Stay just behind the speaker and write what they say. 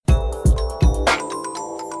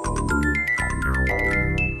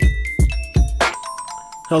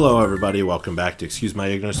Hello, everybody. Welcome back to Excuse My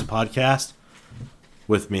Ignorance, the podcast.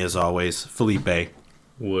 With me, as always, Felipe.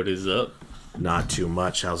 What is up? Not too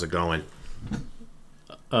much. How's it going?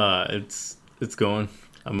 It's going.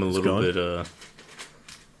 I'm a little bit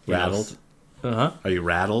rattled. Are you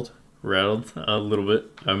rattled? Rattled a little bit.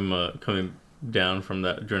 I'm coming down from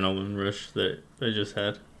that adrenaline rush that I just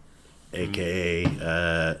had.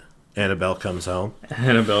 AKA Annabelle Comes Home.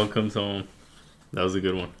 Annabelle Comes Home. That was a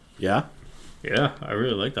good one. Yeah? Yeah, I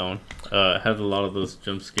really like that one. It had a lot of those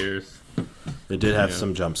jump scares. It did have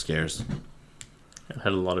some jump scares. It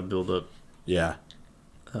had a lot of build up. Yeah.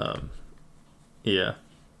 Yeah.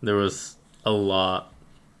 There was a lot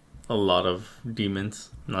of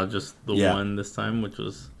demons, not just the one this time, which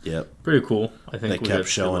was pretty cool. I think they kept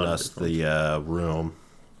showing us the room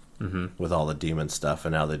with all the demon stuff,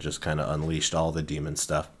 and now they just kind of unleashed all the demon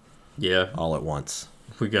stuff. Yeah. All at once.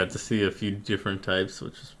 We got to see a few different types,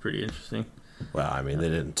 which is pretty interesting. Well, I mean, they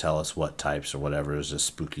didn't tell us what types or whatever. It was just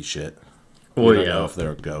spooky shit. Well, we don't know if they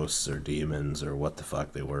were ghosts or demons or what the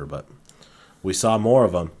fuck they were, but we saw more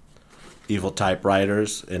of them. Evil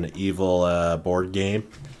typewriters and an evil board game.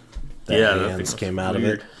 Hands came out of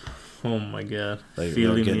it. Oh my god.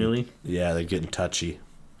 Feely-mealy? Yeah, they're getting touchy.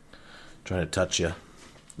 Trying to touch you.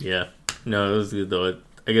 Yeah. No, it was good though.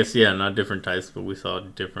 I guess, not different types, but we saw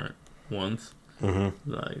different ones.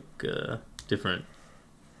 Mm-hmm. Like, different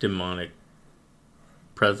demonic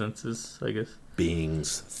presences, I guess.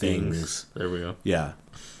 Beings, things. There we go. Yeah.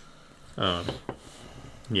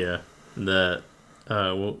 Yeah. That,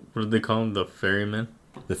 what did they call him? The ferryman?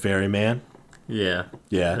 The ferryman? Yeah.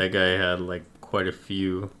 Yeah. That guy had, like, quite a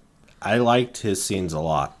few. I liked his scenes a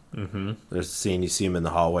lot. Mm-hmm. There's a scene, you see him in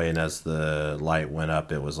the hallway, and as the light went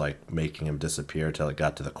up, it was, like, making him disappear till it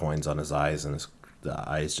got to the coins on his eyes, and the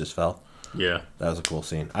eyes just fell. Yeah. That was a cool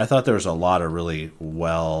scene. I thought there was a lot of really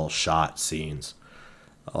well-shot scenes.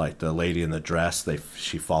 Like the lady in the dress,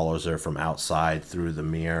 she follows her from outside through the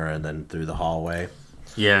mirror and then through the hallway.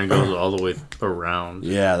 Yeah, and goes all the way around.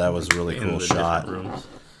 Yeah, that was a really cool shot.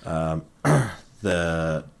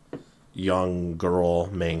 The young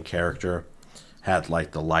girl, main character, had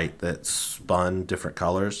like the light that spun different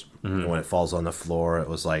colors. Mm-hmm. And when it falls on the floor, it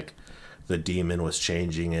was like the demon was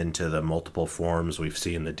changing into the multiple forms we've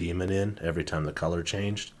seen the demon in every time the color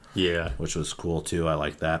changed. Yeah. Which was cool too. I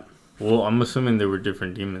like that. Well, I'm assuming they were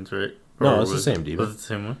different demons, right? No, it's the same demon. Was it the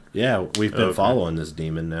same one? Yeah, we've been following this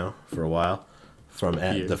demon now for a while. From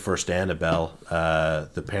the first Annabelle,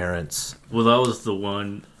 the parents... Well, that was the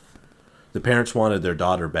one... The parents wanted their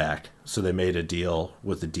daughter back, so they made a deal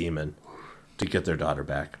with the demon to get their daughter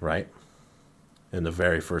back, right? In the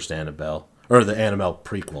very first Annabelle, or the Annabelle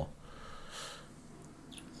prequel.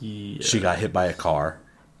 Yeah. She got hit by a car,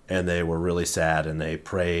 and they were really sad, and they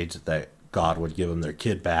prayed that God would give them their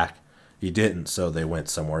kid back. He didn't, so they went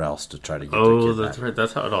somewhere else to try to get their kid back. Oh, that's right.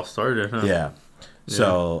 That's how it all started, huh? Yeah.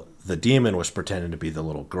 So the demon was pretending to be the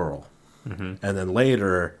little girl. Mm-hmm. And then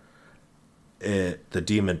later, the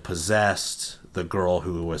demon possessed the girl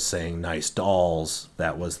who was saying nice dolls.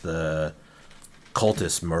 That was the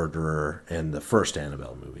cultist murderer in the first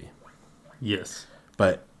Annabelle movie. Yes.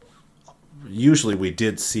 But usually we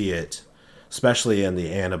did see it, especially in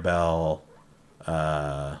the Annabelle...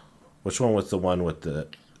 which one was the one with the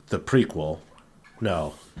prequel?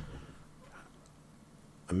 No.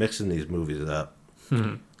 I'm mixing these movies up.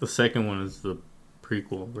 The second one is the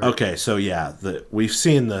prequel. Right? Okay, so we've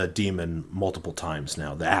seen the demon multiple times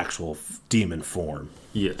now, the actual demon form.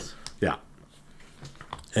 Yes. Yeah.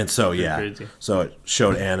 And so, crazy. So it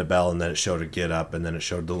showed Annabelle, and then it showed her get up, and then it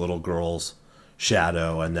showed the little girl's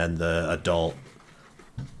shadow, and then the adult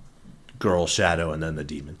girl's shadow, and then the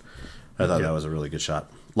demon. I thought that was a really good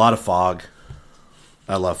shot. A lot of fog.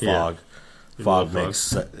 I love fog. Yeah. Fog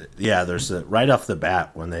makes... there's right off the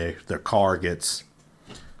bat when their car gets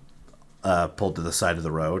pulled to the side of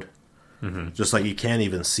the road. Mm-hmm. Just like you can't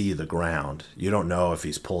even see the ground. You don't know if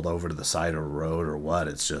he's pulled over to the side of the road or what.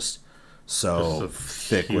 It's just so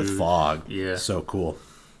thick with fog. Yeah. So cool.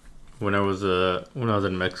 When I was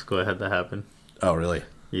in Mexico, I had that happen. Oh, really?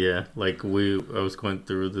 Yeah. Like I was going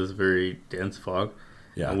through this very dense fog.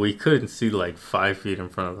 Yeah. And we couldn't see like 5 feet in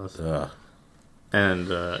front of us. And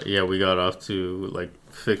we got off to like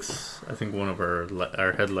fix, I think, one of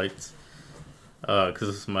our headlights. Because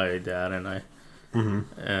it's my dad and I.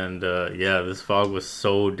 Mm-hmm. And this fog was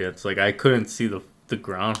so dense. Like I couldn't see the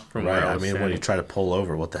ground from where I was standing. When you try to pull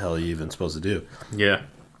over, what the hell are you even supposed to do? Yeah.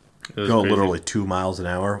 Go crazy. Literally 2 miles an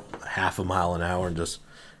hour, half a mile an hour, and just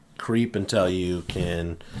creep until you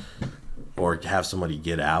can... Or have somebody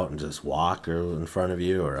get out and just walk or in front of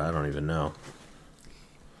you, or I don't even know.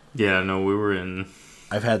 Yeah, no, we were in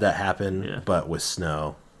I've had that happen, Yeah. but with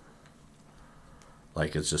snow.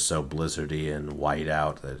 Like, it's just so blizzardy and white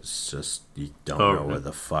out that it's just, you don't know where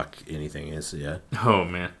the fuck anything is yet. Oh,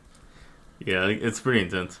 man. Yeah, it's pretty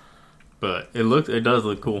intense. But it does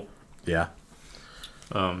look cool. Yeah.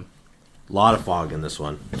 Um, A lot of fog in this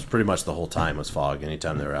one. It's pretty much the whole time was fog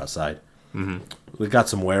anytime they were outside. mm-hmm. We got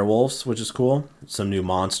some werewolves, which is cool. Some new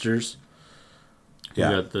monsters.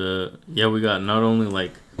 Yeah. We got not only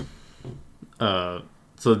like, so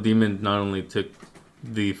the demon not only took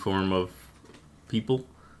the form of people,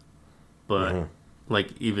 but like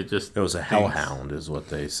even just It was a things. hellhound is what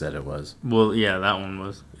they said it was. Well, yeah, that one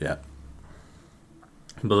was. Yeah.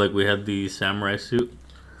 But like we had the samurai suit.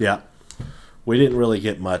 Yeah. We didn't really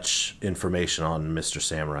get much information on Mr.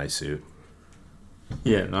 Samurai Suit.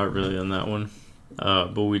 Yeah, not really on that one.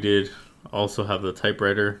 But we did also have the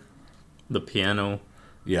typewriter, the piano.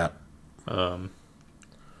 Yeah. What else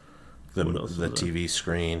The was TV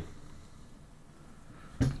screen.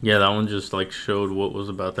 Yeah, that one just like showed what was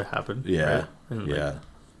about to happen. Yeah. Right? And, like, Yeah.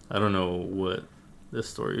 I don't know what the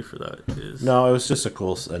story for that is. No, it was just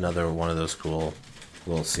another one of those cool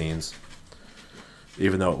little scenes.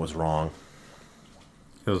 Even though it was wrong.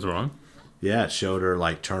 It was wrong? Yeah, it showed her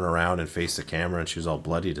like turn around and face the camera and she was all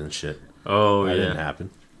bloodied and shit. Oh, That yeah. didn't happen.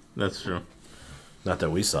 That's true. Not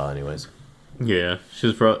that we saw anyways. Yeah,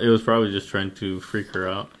 it was probably just trying to freak her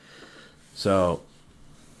out. So,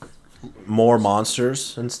 more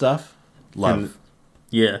monsters and stuff. Love.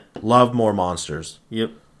 Yeah. Love more monsters.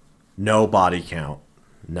 Yep. No body count.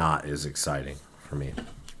 Not as exciting for me.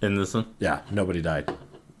 In this one? Yeah, nobody died.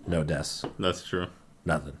 No deaths. That's true.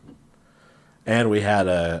 Nothing. And we had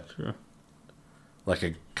True. like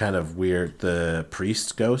a kind of weird, the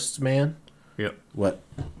priest ghost man. Yep. What?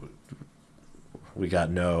 We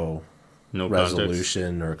got no No context.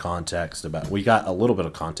 resolution or context about. We got a little bit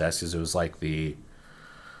of context because it was like the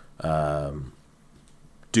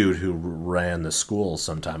dude who ran the school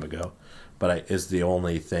some time ago. But is the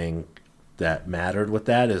only thing that mattered with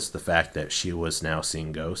that is the fact that she was now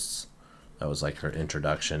seeing ghosts. That was like her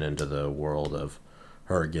introduction into the world of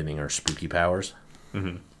her getting her spooky powers.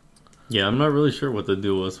 Mm-hmm. Yeah, I'm not really sure what the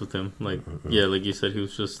deal was with him. Like, yeah, like you said, he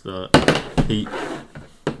was just he.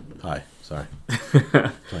 Hi, sorry,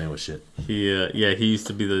 playing with shit. He used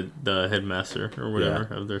to be the headmaster or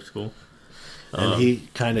whatever of their school. And he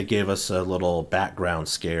kind of gave us a little background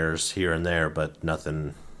scares here and there, but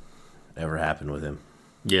nothing ever happened with him.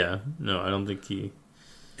 Yeah, no, I don't think he.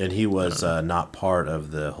 And he was not part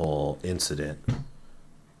of the whole incident,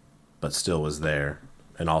 but still was there,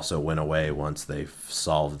 and also went away once they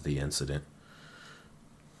solved the incident.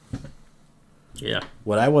 Yeah.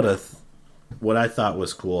 What I thought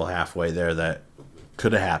was cool halfway there that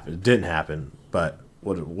could have happened, didn't happen, but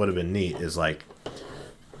would have been neat is like,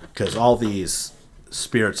 because all these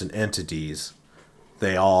spirits and entities,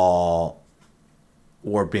 they all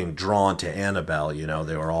were being drawn to Annabelle. You know,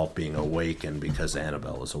 they were all being awakened because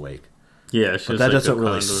Annabelle was awake. Yeah, she But was that like doesn't a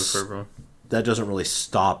really conduit for everyone. That doesn't really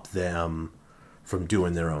stop them from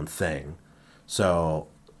doing their own thing. So,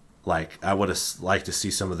 like, I would have liked to see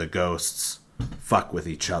some of the ghosts fuck with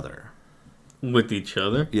each other. With each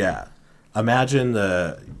other? Yeah. Imagine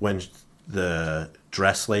when the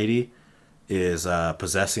dress lady is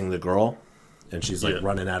possessing the girl, and she's like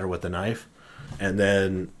running at her with a knife, and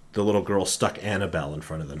then the little girl stuck Annabelle in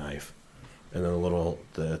front of the knife, and then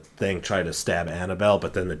the thing tried to stab Annabelle,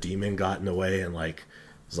 but then the demon got in the way and like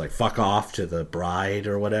was like fuck off to the bride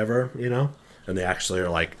or whatever, you know, and they actually are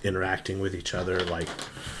like interacting with each other, like,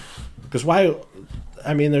 because why?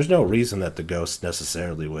 I mean, there's no reason that the ghost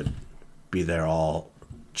necessarily would be there all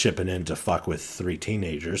chipping in to fuck with 3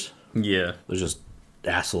 teenagers. Yeah. There's just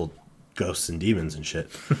asshole ghosts and demons and shit.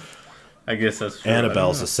 I guess that's true.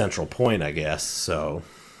 Annabelle's the central point, I guess, so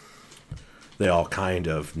they all kind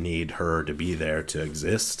of need her to be there to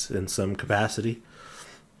exist in some capacity.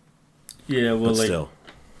 Yeah, well, But like, still.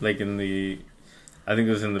 like in the, I think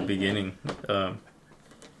it was in the beginning,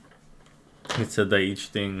 it said that each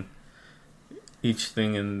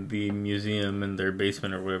thing in the museum in their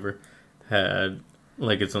basement or whatever had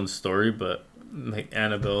like its own story, but like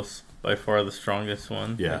Annabelle's by far the strongest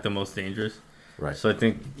one, like the most dangerous. Right. So I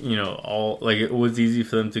think, you know, all like it was easy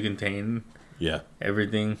for them to contain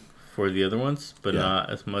everything for the other ones, but not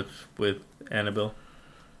as much with Annabelle.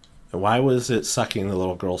 And why was it sucking the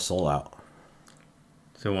little girl's soul out?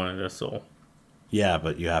 They wanted a soul. Yeah,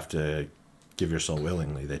 but you have to give your soul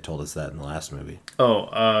willingly. They told us that in the last movie. Oh,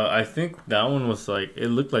 I think that one was like, it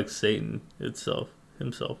looked like Satan himself.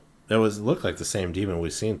 It looked like the same demon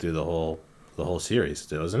we've seen through the whole series,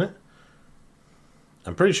 wasn't it?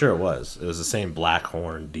 I'm pretty sure it was. It was the same black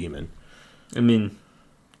horn demon. I mean,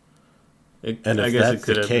 And if that's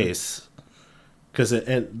the case, because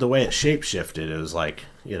the way it shapeshifted, it was like,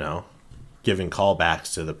 giving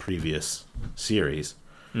callbacks to the previous series.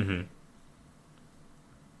 Mm-hmm.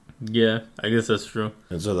 Yeah, I guess that's true.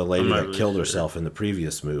 And so the lady that killed herself in the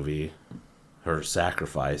previous movie, her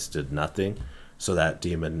sacrifice did nothing. So that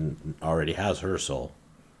demon already has her soul.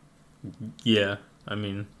 Yeah, I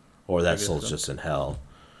mean... Or that soul's just in hell.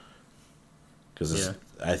 Because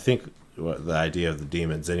I think the idea of the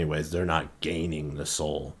demons anyways, they're not gaining the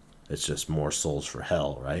soul. It's just more souls for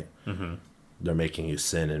hell, right? Mm-hmm. They're making you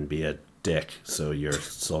sin and be a dick so your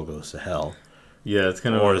soul goes to hell. Yeah, it's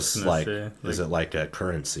kind of... Or it's like, is it like a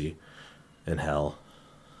currency in hell?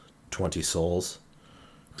 20 souls?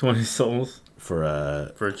 20 souls? For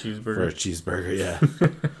a cheeseburger? For a cheeseburger, yeah.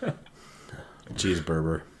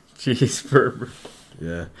 Cheeseburger. Cheeseburger.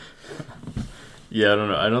 Yeah. Yeah, I don't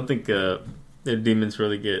know. I don't think the demons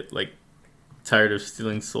really get, like, tired of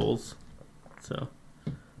stealing souls. So...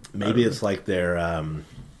 Maybe it's like their...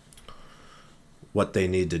 what they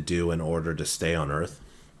need to do in order to stay on Earth.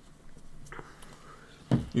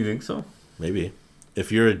 You think so? Maybe.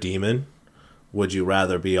 If you're a demon, would you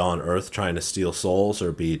rather be on Earth trying to steal souls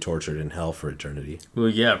or be tortured in hell for eternity? Well,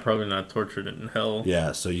 yeah, probably not tortured in hell.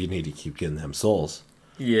 Yeah, so you need to keep getting them souls.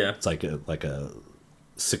 Yeah. It's like a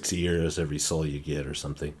 6 years every soul you get or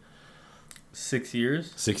something. 6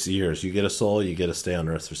 years? 6 years. You get a soul, you get to stay on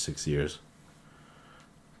Earth for 6 years.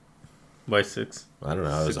 Why 6? I don't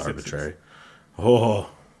know. It was arbitrary.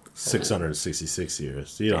 666 years.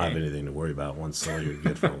 So you don't have anything to worry about. One soul you're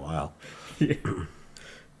good for a while.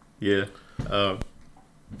 Yeah. I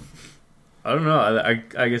don't know.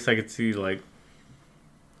 I guess I could see, like,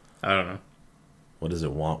 I don't know. What does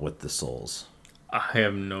it want with the souls? I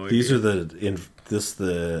have no idea. These are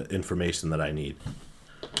the information that I need.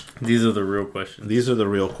 These are the real questions. These are the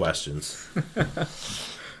real questions.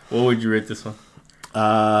 What would you rate this one?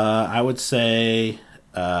 I would say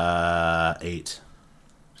 8.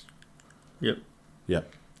 Yep.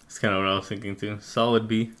 Yep. That's kind of what I was thinking too. Solid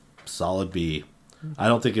B. Solid B. I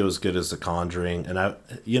don't think it was good as The Conjuring, and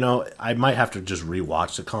I might have to just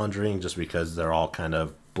rewatch The Conjuring just because they're all kind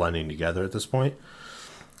of blending together at this point.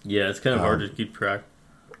 Yeah, it's kind of hard to keep track.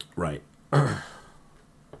 Right.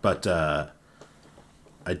 But I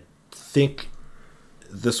think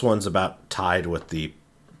this one's about tied with the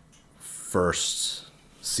first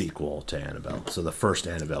sequel to Annabelle. So the first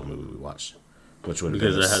Annabelle movie we watched, which would have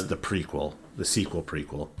been the prequel, the sequel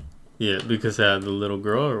prequel. Yeah, because it had the little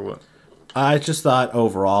girl or what? I just thought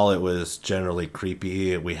overall it was generally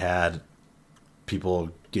creepy. We had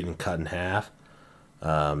people getting cut in half.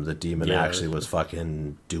 The demon actually was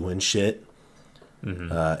fucking doing shit.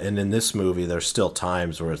 Mm-hmm. And in this movie, there's still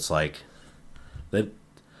times where it's like they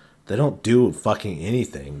don't do fucking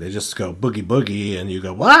anything. They just go boogie boogie, and you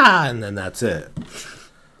go wah, and then that's it.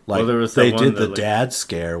 Like they did the dad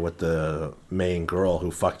scare with the main girl who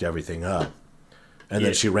fucked everything up, and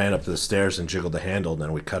then she ran up the stairs and jiggled the handle, and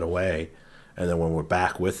then we cut away. And then when we're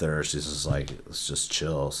back with her, she's just like, let's just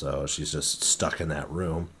chill. So she's just stuck in that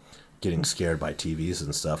room, getting scared by TVs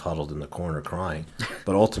and stuff, huddled in the corner crying.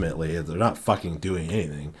 But ultimately, they're not fucking doing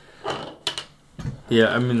anything.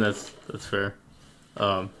 Yeah, I mean, that's fair.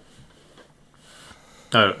 I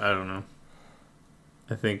don't know.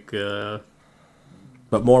 I think...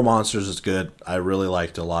 But More Monsters is good. I really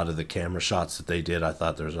liked a lot of the camera shots that they did. I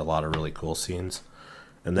thought there was a lot of really cool scenes.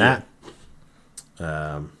 And that...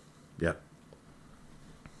 Yep.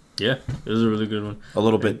 Yeah, it was a really good one. A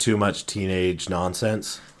little bit too much teenage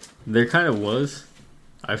nonsense. There kind of was.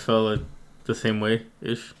 I felt it the same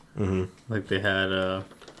way-ish. Mm-hmm. Like they had,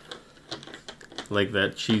 like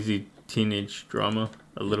that cheesy teenage drama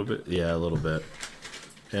a little bit. Yeah, a little bit.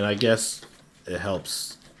 And I guess it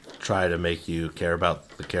helps try to make you care about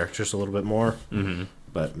the characters a little bit more. Mm-hmm.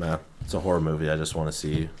 But, man, it's a horror movie. I just want to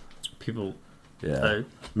see... people... Yeah.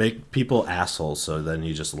 Make people assholes so then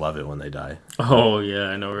you just love it when they die. Oh, yeah,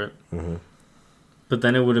 I know, right? Mm-hmm. But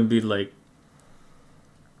then it wouldn't be, like,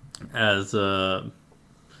 as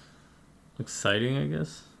exciting, I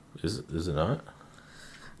guess. Is it not?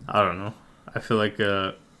 I don't know. I feel like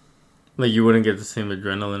you wouldn't get the same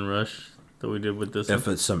adrenaline rush that we did with this If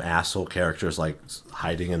one. it's some asshole characters, like,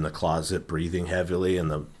 hiding in the closet, breathing heavily, and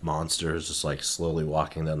the monster is just, like, slowly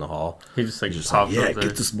walking down the hall. He just, like, just pops like, yeah, up there.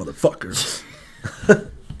 get this motherfucker.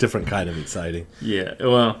 Different kind of exciting. Yeah,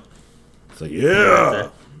 well... It's like, yeah!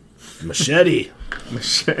 Machete!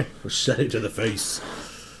 Machete to the face.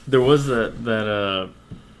 There was the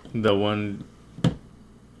one...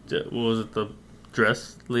 What was it, the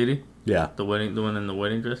dress lady? Yeah. The one in the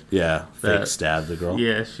wedding dress? Yeah, fake stabbed the girl.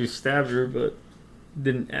 Yeah, she stabbed her, but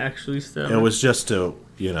didn't actually stab It her? was just to,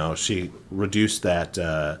 she reduced that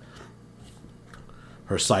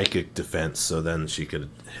her psychic defense, so then she could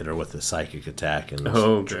hit her with a psychic attack and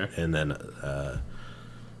okay. and then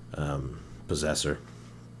possess her.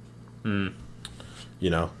 You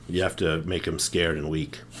have to make them scared and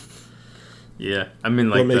weak. Yeah, I mean,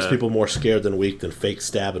 like, What makes people more scared than weak than fake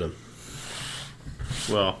stabbing them?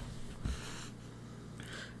 well,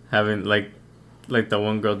 having like that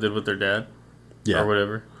one girl did with her dad, Yeah, or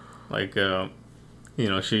whatever. Like,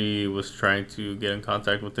 she was trying to get in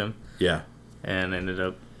contact with him, yeah, and ended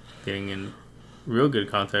up getting in real good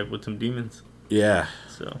contact with some demons. yeah.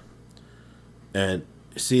 So, And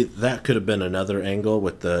see, that could have been another angle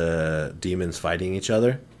with the demons fighting each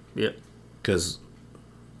other, yeah, because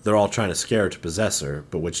they're all trying to scare her to possess her,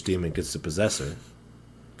 but which demon gets to possess her?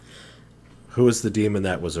 Who was the demon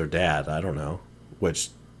that was her dad? I don't know. Which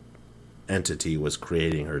entity was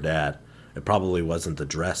creating her dad? It probably wasn't the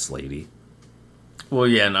dress lady. well,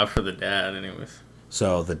 yeah, not for the dad, anyways.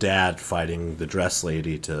 So the dad fighting the dress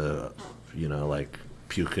lady to, like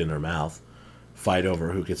puke in her mouth, fight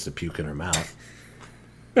over who gets to puke in her mouth.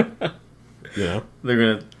 They're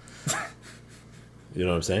gonna. You know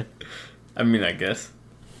what I'm saying? I mean, I guess.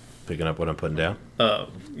 Picking up what I'm putting down.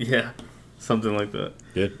 Yeah, something like that.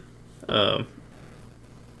 Good.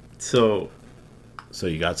 So, So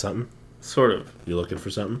you got something? sort of. You looking for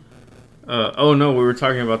something? Oh no, we were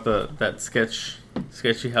talking about that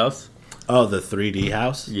sketchy house. Oh, the 3D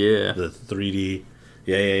house? Yeah. The 3D.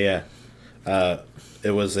 Yeah.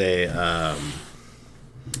 It was it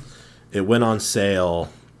went on sale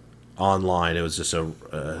online. It was just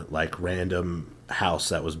a like random house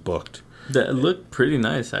that was booked. That looked pretty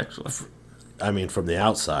nice, actually. I mean, from the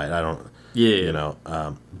outside, I don't, Yeah.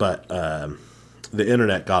 but the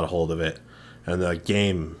internet got a hold of it, and the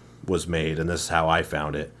game was made, and this is how I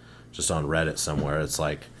found it, just on Reddit somewhere. It's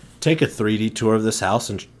like, take a 3D tour of this house,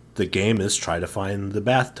 and the game is try to find the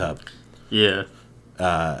bathtub. Yeah.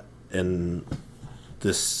 And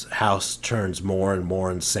this house turns more and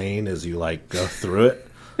more insane as you like go through it.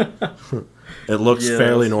 It looks Yeah,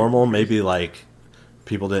 fairly that's- normal. Maybe like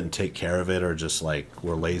people didn't take care of it, or just like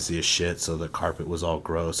were lazy as shit, so the carpet was all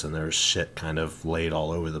gross and there's shit kind of laid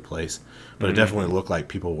all over the place. But it definitely looked like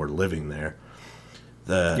people were living there.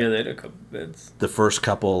 Yeah, they had a couple beds. The first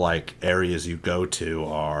couple like areas you go to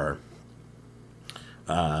are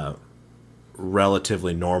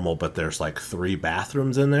relatively normal, but there's like 3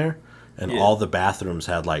 bathrooms in there, and Yeah. all the bathrooms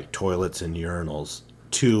had like toilets and urinals,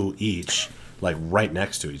 2 each, like right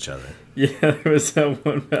next to each other. Yeah, there was that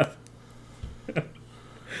one bath.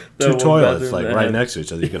 2 toilets like right next to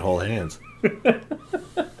each other. You could hold hands.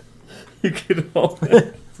 You could hold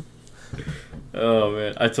it. Oh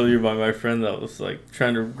man, I told you about my friend that was like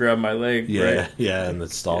trying to grab my leg. Yeah, Right? yeah, in the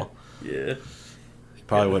stall. Yeah. You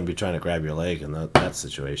probably wouldn't be trying to grab your leg in that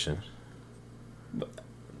situation.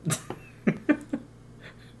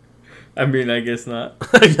 I mean, I guess not.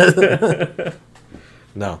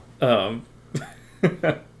 No.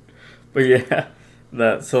 But yeah,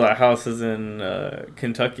 that house is in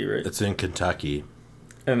Kentucky, right? It's in Kentucky.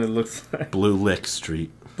 And it looks like Blue Lick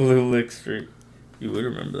Street. Blue Lick Street. You would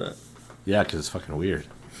remember that. Yeah, because it's fucking weird.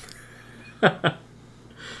 But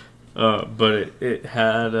it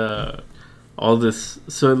had all this.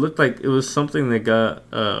 So it looked like it was something that got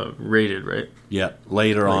rated, right? Yeah.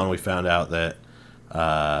 Later on, we found out that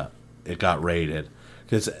it got raided.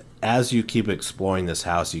 Because as you keep exploring this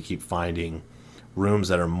house, you keep finding rooms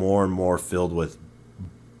that are more and more filled with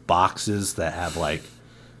boxes that have like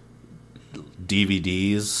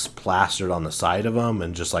DVDs plastered on the side of them,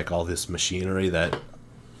 and just like all this machinery that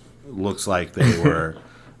looks like they were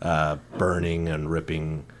burning and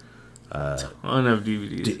ripping. Ton of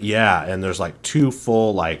DVDs. Yeah, and there's like 2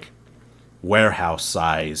 full like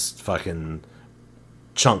warehouse-sized fucking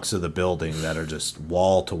chunks of the building that are just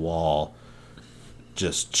wall to wall,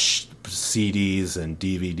 just CDs and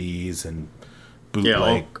DVDs and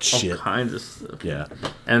bootleg all shit. kinds of stuff. Yeah,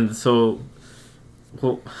 And so,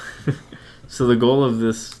 well, so the goal of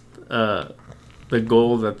this, the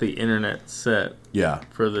goal that the internet set yeah,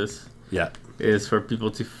 for this yeah. is for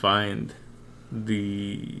people to find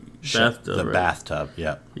the bathtub. The right? bathtub.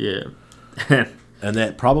 Yeah, Yeah. and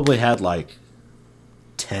that probably had like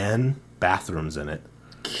 10 bathrooms in it.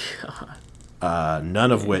 God.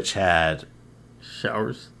 None of which had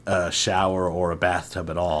Showers. a shower or a bathtub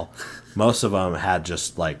at all. Most of them had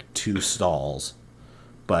just like 2 stalls,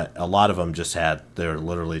 but a lot of them just had, they're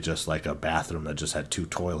literally just like a bathroom that just had 2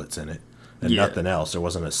 toilets in it and Yeah. nothing else. There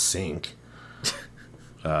wasn't a sink,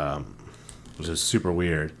 which is super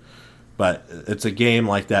weird. But it's a game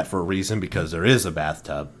like that for a reason, because there is a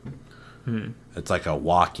bathtub. It's like a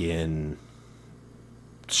walk-in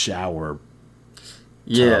shower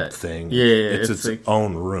tub thing. Yeah, it's its like,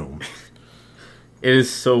 own room. It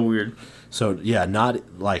is so weird. So yeah,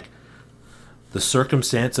 not like the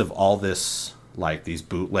circumstance of all this, like these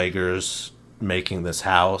bootleggers making this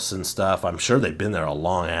house and stuff. I'm sure they've been there a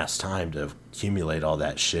long ass time to accumulate all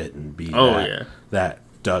that shit and be that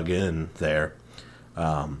dug in there.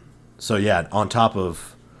 So yeah, on top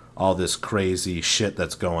of all this crazy shit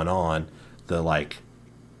that's going on, the like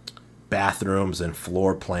bathrooms and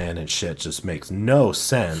floor plan and shit just makes no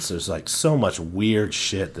sense. There's like so much weird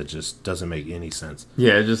shit that just doesn't make any sense.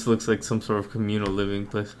 Yeah, it just looks like some sort of communal living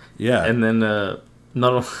place. Yeah. And then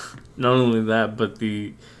not only that, but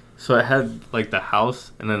so it had like the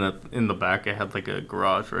house, and then in the back it had like a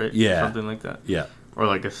garage, right? Yeah. Something like that. Yeah. Or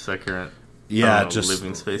like a second just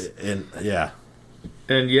living space. And yeah.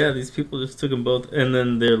 And yeah, these people just took them both, and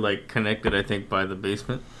then they're like connected, I think, by the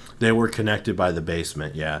basement. They were connected by the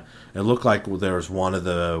basement, yeah. It looked like there was one of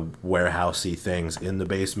the warehousey things in the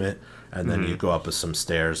basement, and then you go up some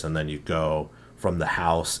stairs, and then you go from the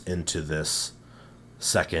house into this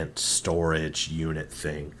second storage unit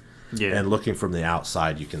thing. Yeah. And looking from the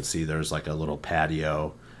outside, you can see there's like a little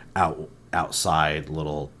patio outside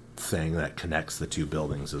little thing that connects the two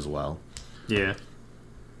buildings as well. Yeah.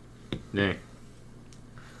 Yeah.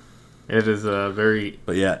 It is very...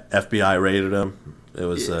 But yeah, FBI raided them. It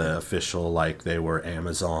was official, like they were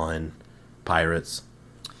Amazon pirates.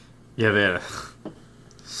 Yeah, they had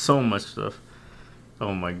so much stuff.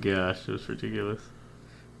 Oh my gosh, it was ridiculous.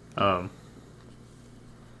 Yeah,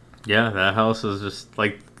 that house is just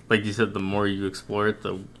like you said. The more you explore it,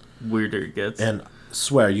 the weirder it gets. And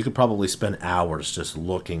swear, you could probably spend hours just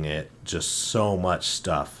looking at just so much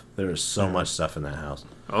stuff. There is so much stuff in that house.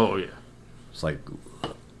 Oh yeah, it's like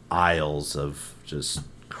aisles of just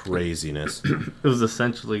craziness. It was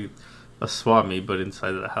essentially a swap meet, but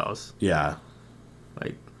inside of the house. Yeah.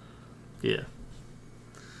 Like, yeah.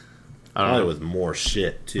 Probably with more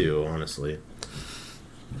shit too, honestly.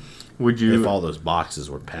 Would you? If all those boxes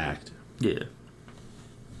were packed. Yeah.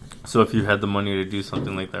 So if you had the money to do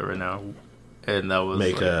something like that right now, and that was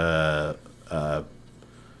make like, a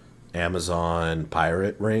Amazon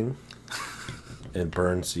pirate ring and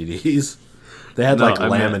burn CDs. They had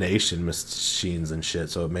lamination machines and shit,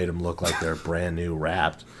 so it made them look like they're brand new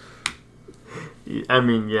wrapped. I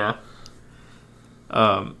mean, yeah.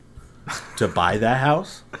 To buy that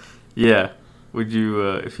house? Yeah. Would you,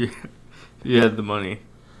 if you had the money?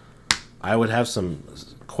 I would have some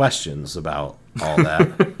questions about all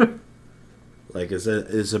that. Like, is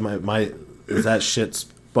that shit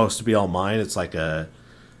supposed to be all mine? It's like it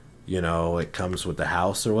comes with the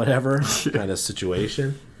house or whatever kind of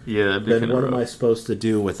situation. Yeah, then what am I supposed to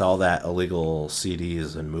do with all that illegal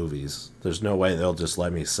CDs and movies? There's no way they'll just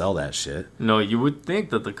let me sell that shit. No, you would think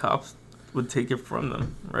that the cops would take it from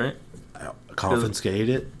them, right? Confiscate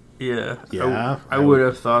it? Yeah. Yeah. I would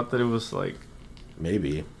have thought that it was like...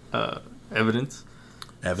 Maybe. Evidence?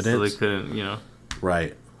 Evidence? So they couldn't,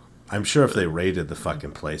 Right. I'm sure if they raided the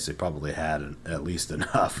fucking place, they probably had at least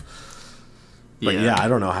enough. But yeah, I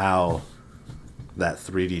don't know how that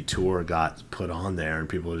 3D tour got put on there, and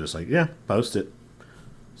people were just like, yeah, post it.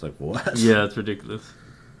 It's like, what? Yeah, it's ridiculous.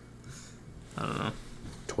 I don't know.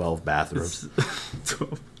 12 bathrooms.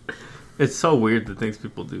 It's so weird the things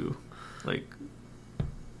people do, like,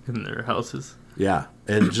 in their houses. Yeah,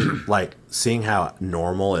 and just, like, seeing how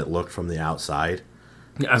normal it looked from the outside.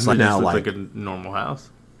 Yeah, it's now like a normal house.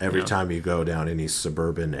 Every time you go down any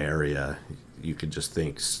suburban area, you could just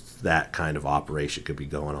think that kind of operation could be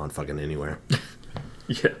going on fucking anywhere.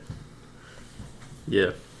 Yeah.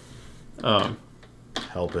 Yeah.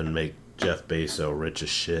 Helping make Jeff Bezos rich as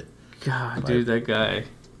shit. God, dude, that guy.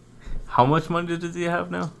 How much money does he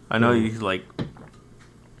have now? I know he's like...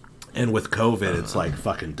 And with COVID, it's like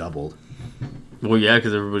fucking doubled. Well, yeah,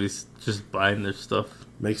 because everybody's just buying their stuff.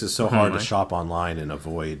 Makes it so hard to shop online and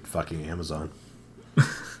avoid fucking Amazon.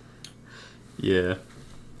 Yeah.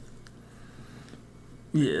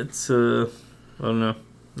 Yeah, it's, I don't know.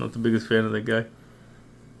 Not the biggest fan of that guy.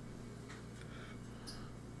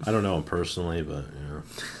 I don't know him personally, but,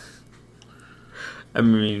 I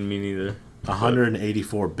mean, me neither.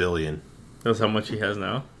 184 billion. That's how much he has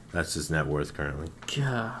now? That's his net worth currently.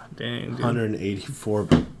 God dang, dude. 184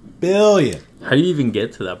 billion. How do you even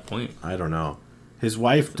get to that point? I don't know. His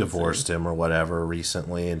wife divorced him or whatever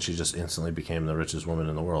recently, and she just instantly became the richest woman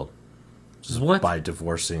in the world. Just by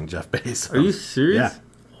divorcing Jeff Bezos. Are you serious?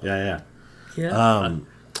 Yeah.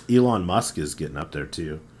 Elon Musk is getting up there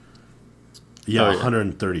too. Yeah,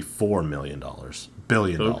 $134 million.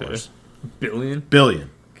 Billion dollars. Billion? Billion.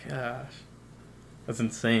 Gosh. That's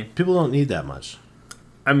insane. People don't need that much.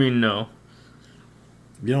 I mean, no.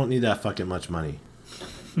 You don't need that fucking much money.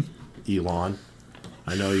 Elon.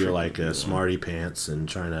 I know you're like a smarty pants and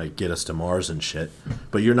trying to get us to Mars and shit,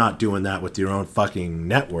 but you're not doing that with your own fucking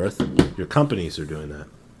net worth. Your companies are doing that.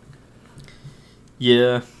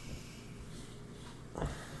 Yeah.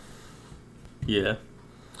 Yeah.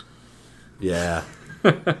 Yeah.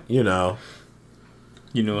 You know.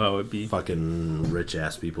 You know how it be. Fucking rich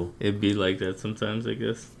ass people. It'd be like that sometimes, I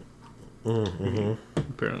guess. Mm-hmm.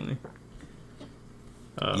 Apparently.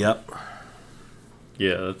 Yep.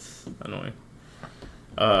 Yeah, that's annoying.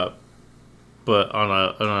 But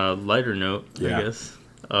on a lighter note, Yeah. I guess,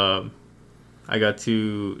 I got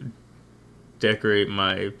to decorate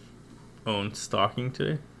my own stocking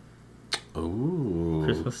today. Ooh.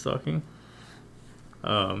 Christmas stocking.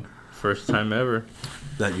 First time ever.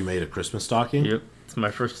 That you made a Christmas stocking? Yep, it's my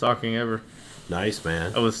first stocking ever. Nice,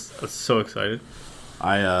 man. I was so excited.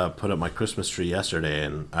 I put up my Christmas tree yesterday,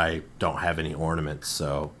 and I don't have any ornaments,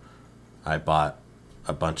 so I bought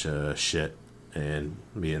a bunch of shit, and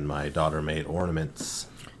me and my daughter made ornaments.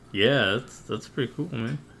 Yeah, that's pretty cool,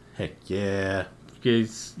 man. Heck yeah. You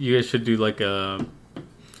guys should do like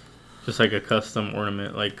just like a custom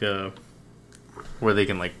ornament, like where they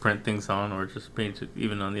can like print things on or just paint it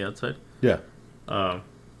even on the outside. Yeah. And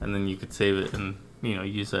then you could save it and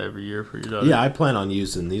use that every year for your daughter. Yeah, I plan on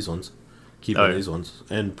using these ones. Keeping these ones.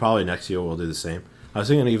 And probably next year we'll do the same. I was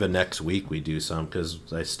thinking even next week we do some, because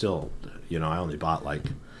I still, I only bought like,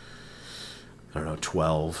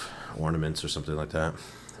 12 ornaments or something like that.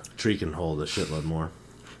 Tree can hold a shitload more.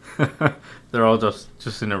 They're all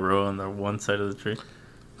just in a row on the one side of the tree.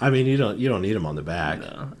 I mean, you don't need them on the back.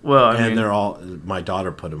 No. Well, I mean, they're all, my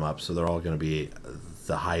daughter put them up, so they're all going to be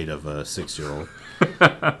the height of a 6-year-old.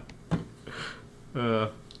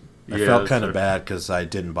 I felt kind of bad because I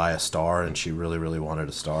didn't buy a star, and she really, really wanted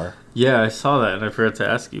a star. Yeah, I saw that, and I forgot to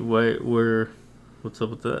ask you what's up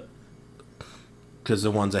with that? Because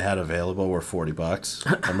the ones I had available were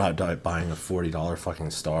 $40. I'm not buying a $40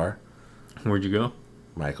 fucking star. Where'd you go?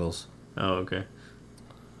 Michael's. Oh, okay.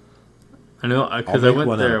 I know, because I'll I make went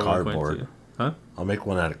one there out of at one point cardboard. too. Huh? I'll make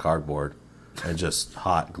one out of cardboard and just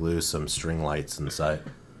hot glue some string lights inside.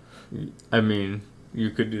 I mean, you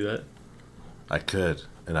could do that. I could,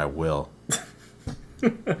 and I will.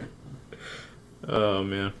 Oh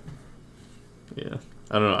man. Yeah.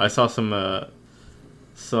 I don't know. I saw some I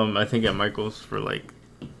think at Michael's for like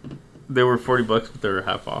they were $40, but they were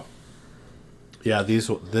half off. Yeah, this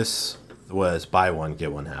was buy one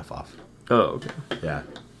get one half off. Oh, okay. Yeah.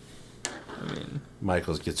 I mean,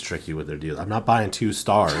 Michael's gets tricky with their deals. I'm not buying 2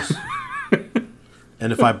 stars.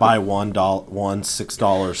 And if I buy one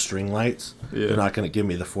 $6 string lights, they're not going to give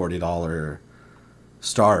me the $40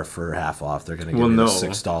 star for half off. They're going to give me the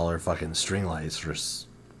 $6 fucking string lights for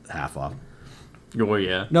half off. Oh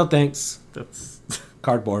yeah. No thanks. That's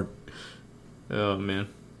Cardboard. Oh man,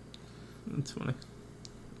 that's funny.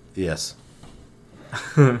 Yes.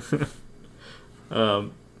 What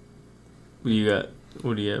do you got?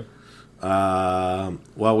 What do you have?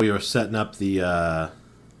 Well, we were setting up the our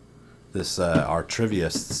trivia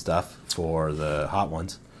stuff for the hot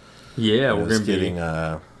ones. Yeah, we're gonna be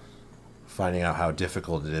finding out how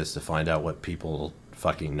difficult it is to find out what people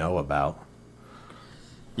fucking know about.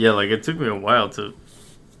 Yeah, like it took me a while to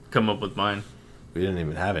come up with mine. We didn't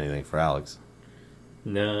even have anything for Alex.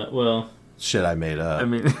 Nah, well, shit I made up. I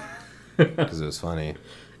mean, because it was funny.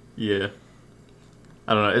 Yeah,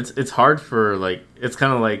 I don't know. It's hard for like it's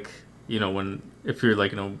kind of like when if you're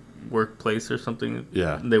like in a workplace or something.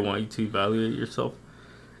 Yeah. They want you to evaluate yourself.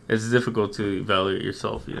 It's difficult to evaluate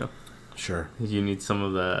yourself. Sure. You need some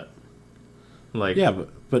of that. Like yeah,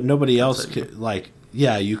 but nobody else can, like.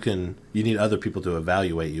 Yeah, you need other people to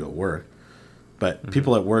evaluate you at work. But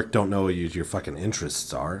people at work don't know what your fucking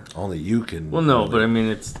interests are. Only you can. Well, no, but I mean,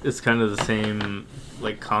 it's kind of the same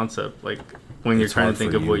like concept. Like when you're trying to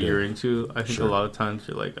think of what you're into, I think a lot of times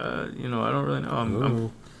you're like, I don't really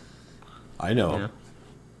know. I know. Yeah.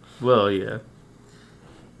 Well, yeah,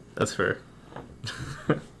 that's fair.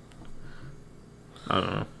 I don't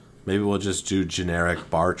know. Maybe we'll just do generic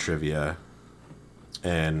bar trivia,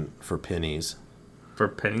 and for pennies. For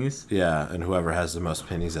pennies? Yeah, and whoever has the most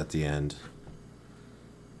pennies at the end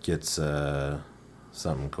gets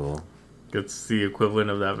something cool. Gets the equivalent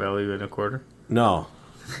of that value in a quarter? No.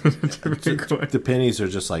 The pennies are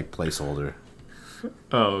just like placeholder.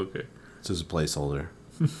 Oh, okay. It's just a placeholder.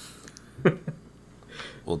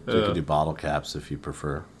 We could do bottle caps if you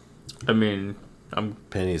prefer. I mean,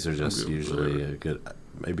 pennies are just usually a good.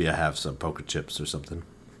 Maybe I have some poker chips or something.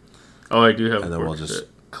 Oh, I do have. And then we'll just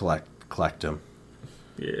collect them.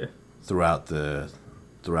 Yeah. throughout the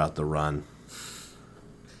run.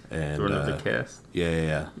 And The run of the cast.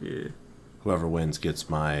 Yeah. Yeah. Whoever wins gets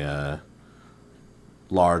my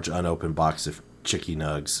large unopened box of Chicky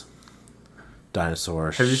Nugs.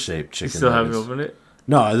 Dinosaur shaped chicken You still nuggets. haven't opened it?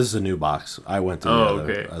 No, this is a new box. I went through.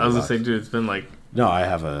 Okay. I was gonna say, dude, it's been like no. I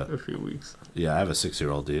have a few weeks. Yeah, I have a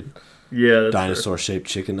 6-year-old dude. Yeah, that's Dinosaur shaped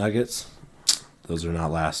chicken nuggets. Those are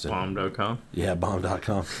not lasting. Bomb.com. Yeah,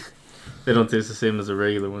 bomb.com. They don't taste the same as the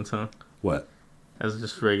regular ones, huh? What? As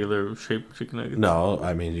just regular shaped chicken nuggets. No,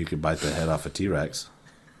 I mean you could bite the head off a T-Rex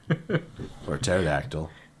or a pterodactyl.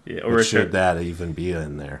 Yeah, or But should that even be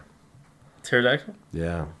in there? Pterodactyl?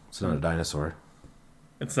 Yeah, it's not a dinosaur.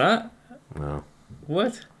 It's not? No.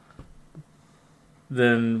 What?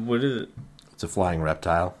 Then what is it? It's a flying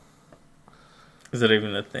reptile. Is that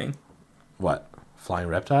even a thing? What? Flying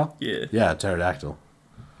reptile? Yeah. Yeah, pterodactyl.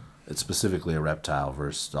 It's specifically a reptile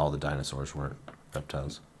versus all the dinosaurs weren't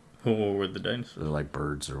reptiles. What were the dinosaurs? They're like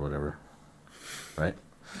birds or whatever. Right?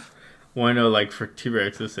 Well, I know, like, for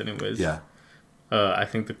T-Rexes anyways. Yeah. I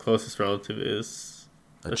think the closest relative is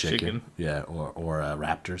A chicken. Yeah, or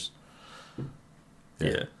raptors.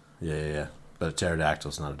 Yeah. Yeah. But a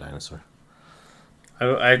pterodactyl's not a dinosaur.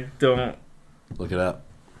 I don't... Look it up.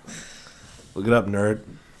 Look it up, nerd.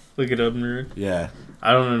 Look it up, nerd. Yeah.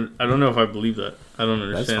 I don't know if I believe that. I don't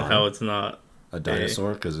That's understand fine. how it's not A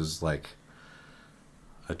dinosaur, because it's like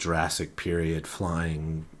a Jurassic period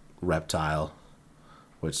flying reptile,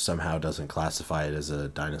 which somehow doesn't classify it as a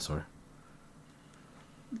dinosaur.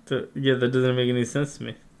 Yeah, that doesn't make any sense to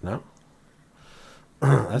me. No?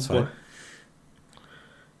 That's fine.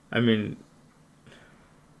 I mean...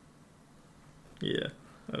 Yeah,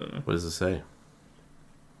 I don't know. What does it say?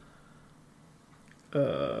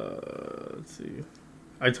 Let's see.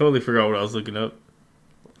 I totally forgot what I was looking up.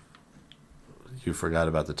 You forgot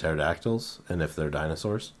about the pterodactyls and if they're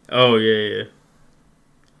dinosaurs? Oh, yeah.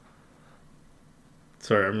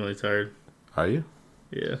 Sorry, I'm really tired. Are you?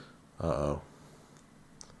 Yeah. Uh-oh.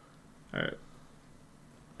 Alright.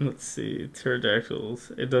 Let's see.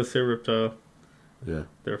 Pterodactyls. It does say reptile. Yeah.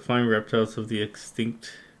 They're flying reptiles of the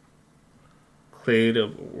extinct clade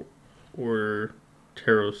of or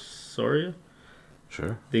Pterosauria.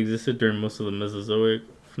 Sure. They existed during most of the Mesozoic,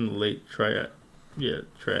 from the late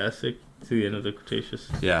Triassic to the end of the Cretaceous.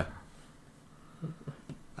 Yeah.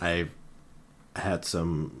 I had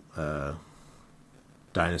some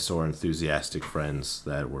dinosaur enthusiastic friends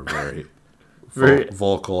that were very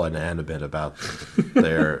vocal and animate about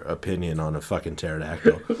their opinion on a fucking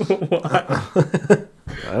pterodactyl. Why?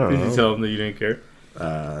 I don't know. Did you tell them that you didn't care?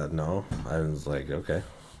 No. I was like, okay.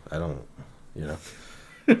 I don't,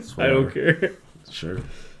 I don't care. Sure.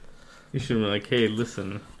 You should have been like, hey,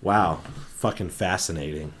 listen. Wow. Fucking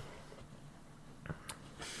fascinating.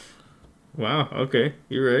 Wow, okay.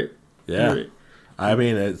 You're right. Yeah. You're right. I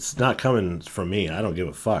mean, it's not coming from me. I don't give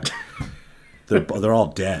a fuck. They're all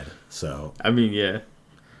dead, so. I mean, yeah.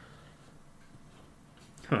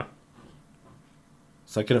 Huh.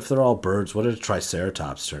 It's like if they're all birds, what did a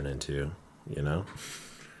triceratops turn into?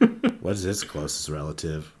 What is its closest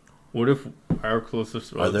relative? What if our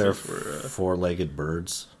closest Are there relatives were... four-legged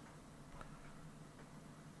birds?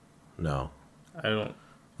 No. I don't...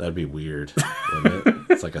 That'd be weird, wouldn't it?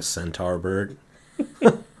 It's like a centaur bird.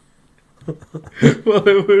 Well,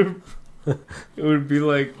 it would be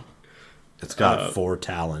like... It's got 4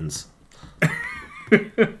 talons.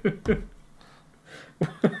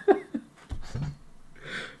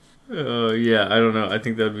 Yeah, I don't know. I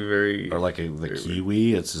think that'd be very... Or like the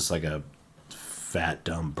kiwi. It's just like a fat,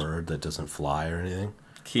 dumb bird that doesn't fly or anything.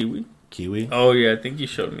 Kiwi? Kiwi. Oh, yeah, I think you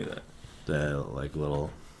showed me that. The like little...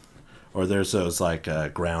 Or there's those like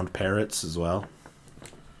ground parrots as well.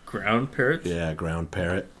 Ground parrots? Yeah, ground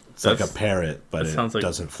parrot. It's like a parrot, but it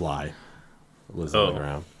doesn't fly. It lives on the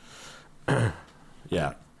ground.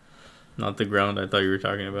 Yeah. Not the ground I thought you were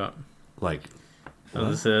talking about. Like... I was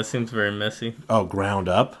gonna say, that seems very messy. Oh, ground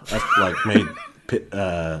up? That's like made...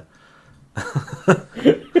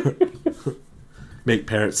 make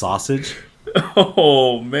parrot sausage.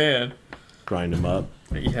 Oh, man. Grind them up.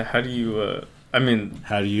 Yeah, how do you... I mean...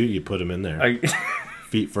 How do you put them in there?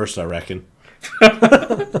 Feet first, I reckon.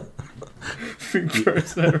 Feet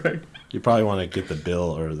first, I reckon. You probably want to get the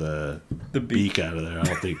bill or the beak out of there. I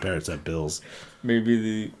don't think parrots have bills. Maybe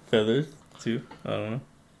the feathers, too. I don't know.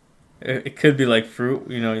 It could be like fruit,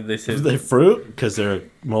 they say... Are they fruit? Because they're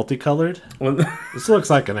multicolored? Well, This looks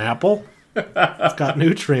like an apple. It's got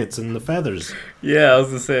nutrients in the feathers. yeah, I was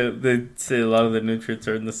going to say, they say a lot of the nutrients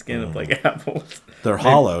are in the skin of, like, apples. They're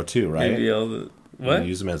hollow, too, right? Maybe all the... What? You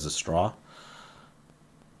use them as a straw?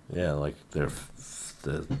 Yeah, like they're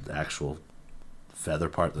the actual feather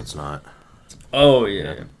part that's not. Oh,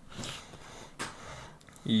 yeah.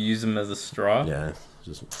 You use them as a straw? Yeah,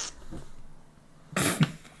 just...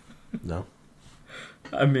 No?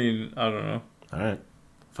 I mean, I don't know. Alright,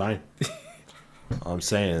 fine. All I'm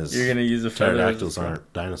saying is... You're going to use a feather pterodactyls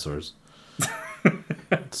aren't dinosaurs.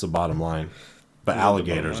 It's the bottom line. But Is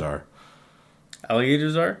alligators are.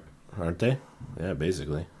 Alligators are? Aren't they? Yeah,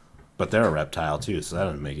 basically. But they're a reptile too, so that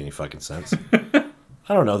doesn't make any fucking sense.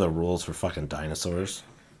 I don't know the rules for fucking dinosaurs.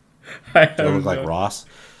 I They look like Ross.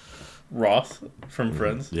 Ross from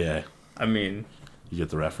Friends? Yeah. I mean... You get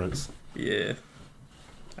the reference? Yeah.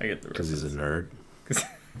 I get the reference. Because he's a nerd.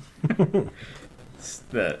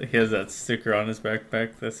 That he has that sticker on his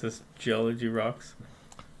backpack that says Geology Rocks.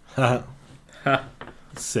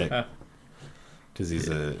 Sick. Because he's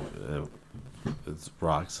it's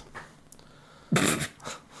rocks.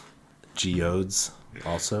 Geodes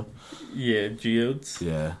also. Yeah, geodes.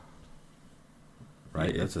 Yeah.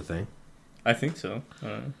 Right, Yeah. that's a thing. I think so.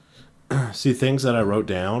 See, things that I wrote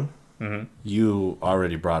down, Mm-hmm. you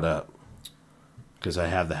already brought up. Because I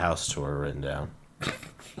have the house tour written down.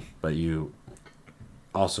 But you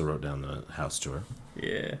also wrote down the house tour.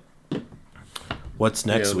 Yeah. What's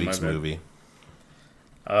next Yeah, week's my bad. movie?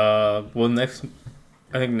 Well,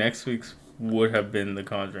 I think next week's would have been The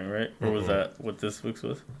Conjuring, right? Or was that what this week's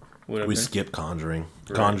was? Would have We been? skipped Conjuring.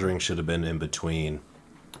 Right. Conjuring should have been in between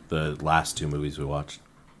the last two movies we watched.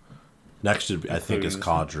 Next should be, I think, is Including this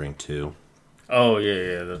one? Conjuring 2. Oh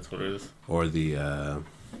yeah, that's what it is. Or the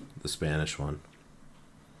Spanish one.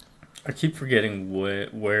 I keep forgetting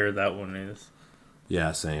where that one is.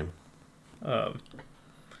 Yeah, same. Because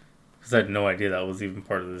I had no idea that was even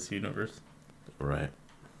part of this universe. Right.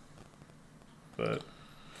 But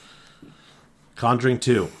Conjuring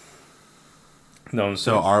 2. no.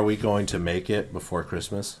 So are we going to make it before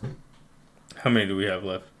Christmas? How many do we have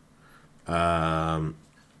left?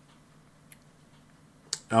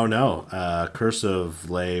 Oh no. Curse of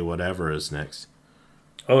Lay whatever is next.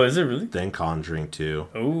 Oh, is it really? Then Conjuring 2.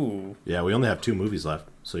 Oh, Yeah, we only have 2 movies left.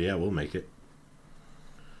 So yeah, we'll make it.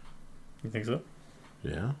 you think so?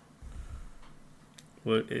 Yeah.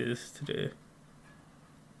 What is today?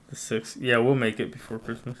 The 6th. Yeah, we'll make it before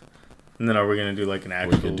Christmas. And then are we gonna do like an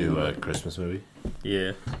actual? We could do a Christmas movie.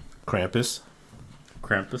 Yeah, Krampus?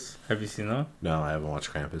 Krampus. Have you seen that? No, I haven't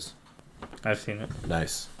watched Krampus. I've seen it.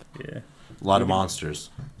 Nice. Yeah, A lot of monsters.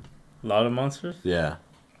 a lot of monsters. Yeah.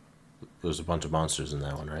 There's a bunch of monsters in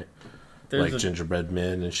that one, right? There's like gingerbread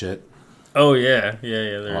men and shit. Oh yeah. All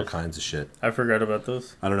There's. kinds of shit. I forgot about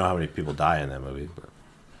those. I don't know how many people die in that movie, but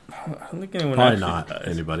I don't think anyone probably actually not dies.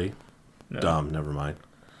 anybody. No. Dumb, never mind.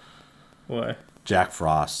 Why? Jack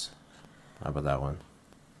Frost. How about that one?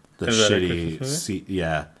 The Is that a shitty Christmas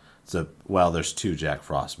yeah. There's 2 Jack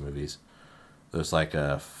Frost movies. There's like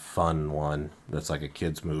a fun one that's like a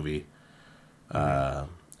kids movie. And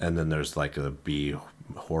then there's like a B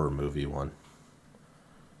horror movie one.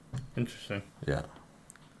 Interesting. Yeah.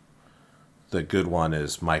 The good one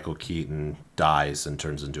is Michael Keaton dies and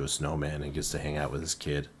turns into a snowman and gets to hang out with his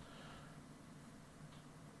kid.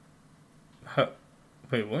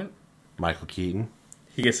 Wait, what? Michael Keaton?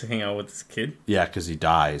 He gets to hang out with his kid? Yeah, because he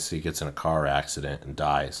dies. He gets in a car accident and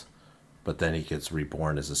dies. But then he gets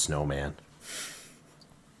reborn as a snowman.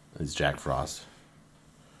 He's Jack Frost.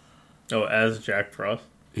 Oh, as Jack Frost?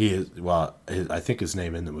 He is, I think his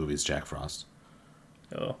name in the movie is Jack Frost.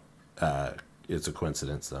 Oh. It's a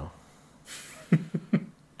coincidence, though.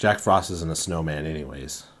 Jack Frost isn't a snowman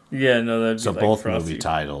anyways. Yeah, no, that'd be So like both Frosty. movie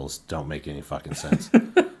titles don't make any fucking sense.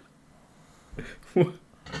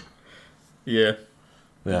 Yeah.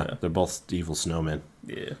 Yeah, they're both evil snowmen.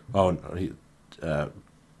 Yeah. Oh,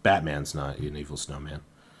 Batman's not an evil snowman.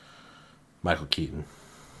 Michael Keaton.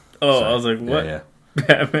 Oh, Sorry. I was like, what? Yeah,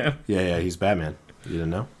 Batman? yeah, he's Batman. You didn't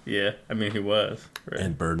know? Yeah, I mean, he was. Right?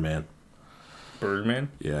 And Birdman. Birdman?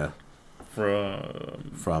 Yeah,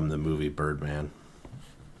 from the movie Birdman.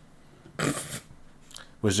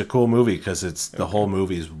 Which is a cool movie because it's the whole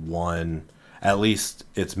movie's one. At least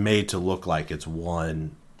it's made to look like it's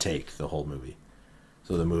one take. The whole movie,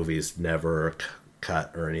 so the movie's never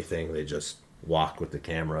cut or anything. They just walk with the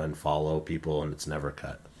camera and follow people, and it's never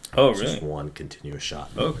cut. Oh, It's really? just one continuous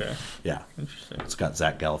shot. Okay. Yeah, Interesting. it's got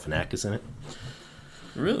Zach Galifianakis in it.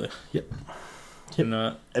 Really? Yep. Yep.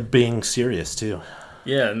 Not, Being serious too.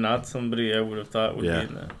 yeah, not somebody I would have thought would Yeah. be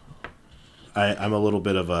in that. I'm a little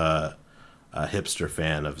bit of a hipster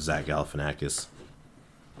fan of Zach Galifianakis.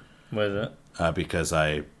 What is that? Because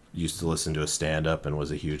I used to listen to a stand-up and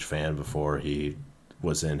was a huge fan before he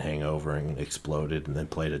was in Hangover and exploded and then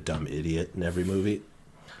played a dumb idiot in every movie.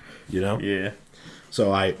 You know? Yeah.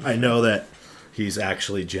 So I know that he's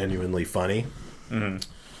actually genuinely funny.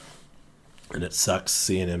 Mm-hmm. And it sucks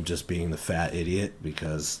seeing him just being the fat idiot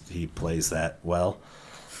because he plays that well,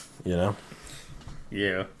 you know?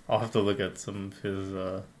 Yeah, I'll have to look at some of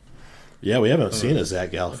his. Yeah, we haven't seen a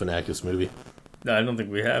Zach Galifianakis movie. No, I don't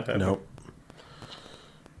think we have. Nope.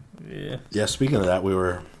 Yeah. Yeah, speaking of that, we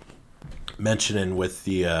were mentioning with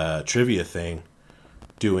the trivia thing,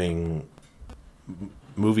 doing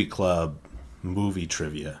movie club movie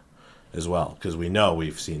trivia as well, because we know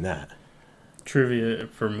we've seen that. Trivia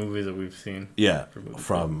for movies that we've seen. Yeah,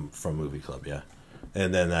 from movie club, yeah.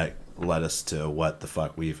 And then that led us to what the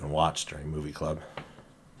fuck we even watched during movie club.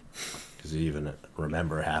 Because you even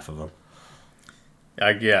remember half of them.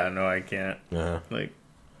 I can't. Like,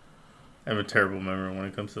 I have a terrible memory when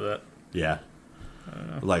it comes to that. Yeah.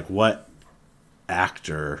 Like, what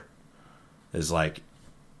actor is like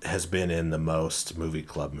has been in the most movie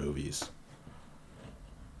club movies?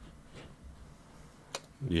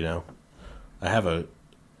 You know, I have a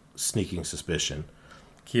sneaking suspicion.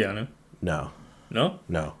 Keanu? No.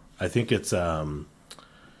 No? I think it's and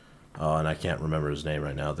I can't remember his name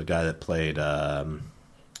right now. The guy that played the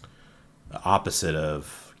opposite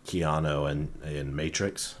of Keanu in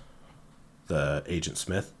Matrix, the Agent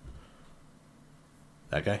Smith.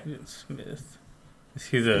 That guy? Agent Smith. Is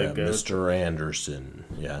he the guy? Mr. Anderson.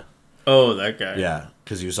 Yeah. Oh, that guy. Yeah,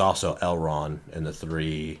 because he was also Elrond in the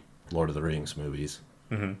 3 Lord of the Rings movies.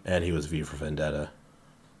 Mm-hmm. And he was V for Vendetta.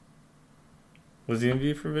 Was he in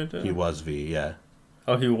V for Vendetta? He was V, yeah.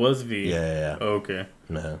 Oh, he was V? Yeah. Oh, okay.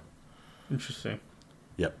 Uh-huh. Interesting.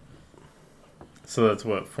 Yep. So that's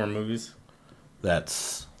what, 4 movies?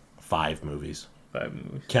 That's 5 movies. 5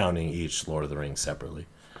 movies. Counting each Lord of the Rings separately.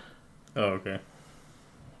 Oh, okay.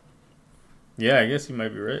 Yeah, I guess you might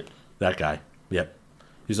be right. That guy. Yep.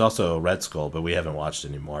 He's also Red Skull, but we haven't watched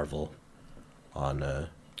any Marvel on...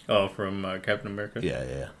 Oh, from Captain America?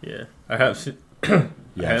 Yeah. Yeah. I have seen... I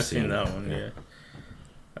have seen that one,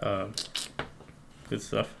 yeah. Good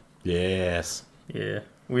stuff. Yes. Yeah.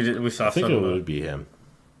 We saw I think some it would be him.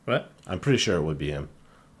 What? I'm pretty sure it would be him.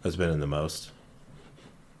 Has been in the most.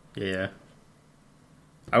 Yeah.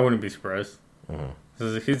 I wouldn't be surprised.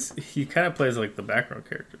 Mm-hmm. He kind of plays like the background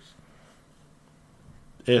characters.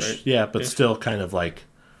 Ish, Right? yeah, but Ish. still kind of like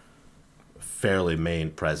fairly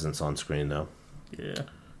main presence on screen, though. Yeah.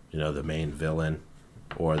 You know, the main villain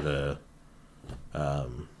or the...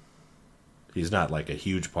 he's not like a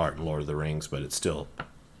huge part in Lord of the Rings, but it's still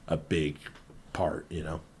a big part, you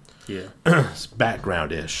know. Yeah. It's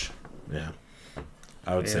background-ish. Yeah.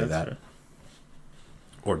 I would say that's that. fair.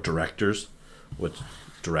 Or directors. Which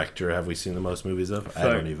director have we seen the most movies of? I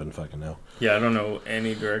don't even fucking know. Yeah, I don't know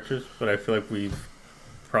any directors, but I feel like we've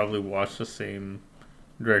probably watched the same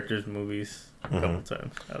directors' movies a couple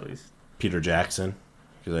times, at least. Peter Jackson.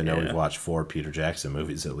 Because I know Yeah. we've watched 4 Peter Jackson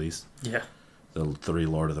movies at least. Yeah. The 3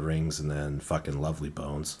 Lord of the Rings and then fucking Lovely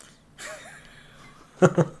Bones.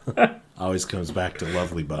 Always comes back to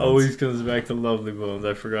Lovely Bones. Always comes back to Lovely Bones.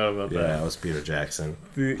 I forgot about Yeah, that. it was Peter Jackson.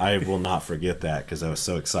 I will not forget that because I was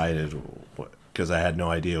so excited because I had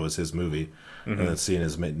no idea it was his movie. And then seeing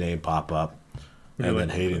his name pop up and then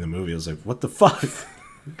hating the movie, I was like, what the fuck?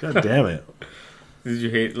 God damn it.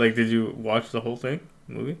 Did you watch the whole thing?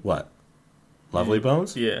 Movie? What? Lovely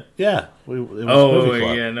Bones? Yeah. Yeah. It was movie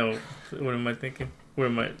club. yeah, no. What am I thinking? What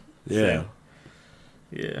am I Yeah. saying?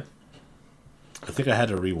 Yeah. I think I had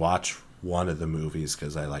to rewatch one of the movies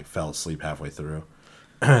because I like fell asleep halfway through.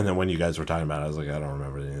 And then when you guys were talking about it, I was like, I don't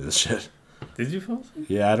remember any of this shit. Did you fall asleep?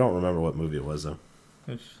 Yeah, I don't remember what movie it was though.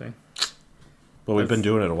 Interesting. But we've been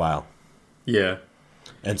doing it a while. Yeah.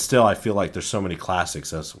 And still, I feel like there's so many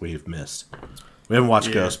classics that we've missed. We haven't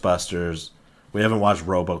watched Ghostbusters. We haven't watched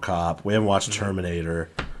RoboCop. We haven't watched Terminator.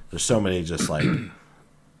 There's so many just like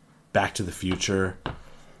Back to the Future.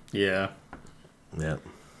 Yeah. Yeah.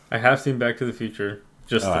 I have seen Back to the Future.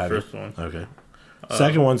 Just the first one. Okay.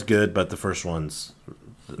 Second one's good, but the first one's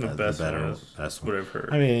The best better. one is Best what one. I've heard.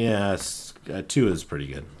 I mean, yeah, 2 is pretty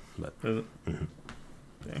good. But Is it?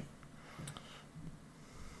 Okay.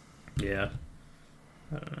 Yeah.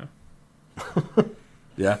 I don't know.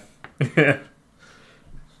 yeah.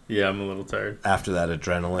 Yeah, I'm a little tired. After that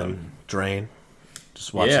adrenaline drain,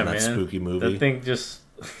 just watching that spooky movie. That thing just...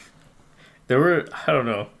 There were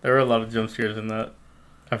a lot of jump scares in that,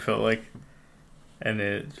 I felt like. And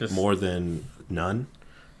it just... More than Nun?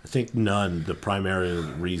 I think Nun, the primary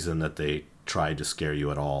reason that they tried to scare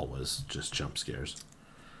you at all was just jump scares.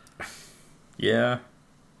 Yeah.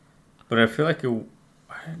 But I feel like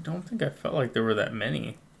I don't think I felt like there were that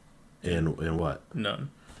many. In what? None.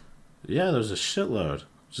 Yeah, there's a shitload.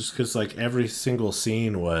 Just because like every single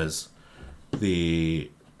scene was the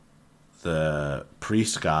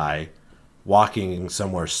priest guy walking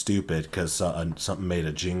somewhere stupid because something made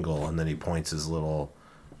a jingle, and then he points his little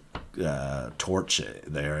torch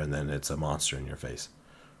there, and then it's a monster in your face.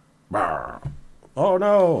 Oh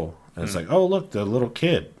no! And it's like, oh look, the little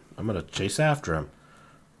kid. I'm gonna chase after him.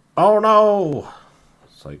 Oh no!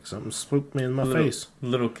 It's like something spooked me in my face.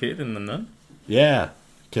 Little kid in the nun? Yeah,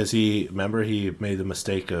 because he made the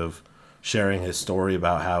mistake of sharing his story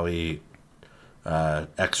about how he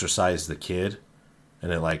exorcised the kid,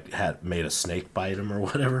 and it like had made a snake bite him or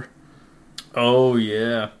whatever. Oh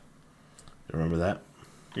yeah. You remember that?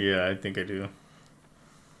 Yeah, I think I do.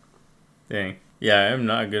 Dang. Yeah, I'm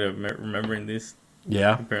not good at remembering these.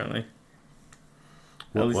 Yeah. Apparently.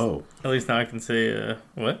 Whoa. At least now I can say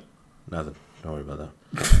what? Nothing. Don't worry about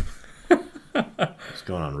that. It's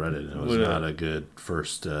going on Reddit. It was not a good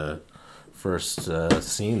first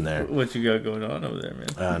scene there. What you got going on over there,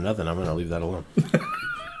 man? Nothing. I'm gonna leave that alone.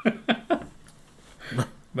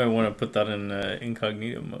 Might want to put that in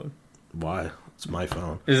incognito mode. Why? It's my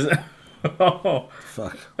phone. Is it? Oh.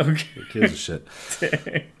 Fuck. Okay. Who gives a shit?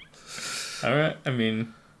 Dang. All right. I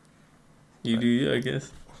mean, you do you, I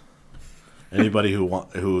guess. Anybody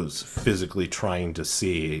who's physically trying to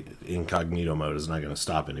see incognito mode is not going to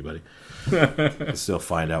stop anybody. You still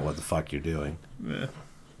find out what the fuck you're doing. Yeah.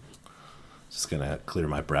 Just going to clear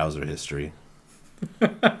my browser history.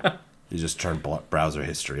 You just turn browser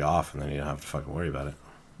history off, and then you don't have to fucking worry about it.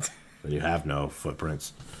 Then you have no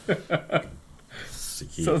footprints.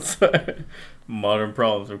 So it's modern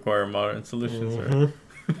problems require modern solutions, right?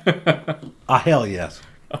 Hell yes.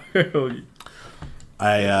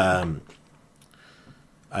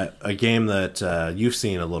 A game that you've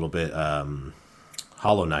seen a little bit,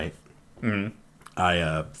 Hollow Knight. Mm-hmm.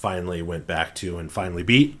 I finally went back to and finally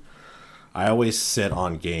beat. I always sit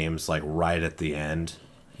on games like right at the end,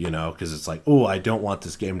 because it's like, oh, I don't want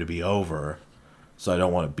this game to be over, so I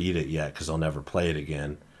don't want to beat it yet because I'll never play it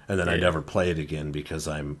again. And then I never play it again because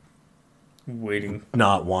I'm waiting,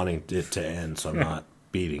 not wanting it to end, so I'm not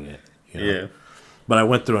beating it. Yeah. But I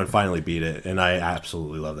went through and finally beat it, and I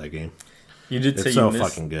absolutely love that game. You did say it's so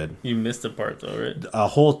fucking good. You missed a part though, right? A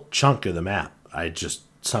whole chunk of the map I just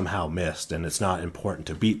somehow missed, and it's not important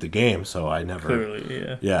to beat the game, so I never. Clearly,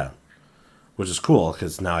 yeah. Yeah, which is cool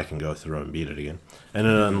because now I can go through and beat it again, and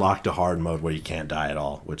it unlocked a hard mode where you can't die at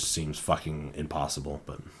all, which seems fucking impossible.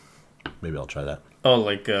 But maybe I'll try that. Oh,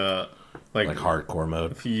 like hardcore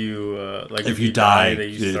mode. If you if you die, then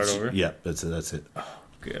you start over. Yeah, that's it. Oh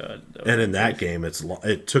god. And in that game,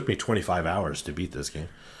 it took me 25 hours to beat this game.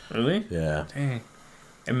 Really? Yeah. Dang.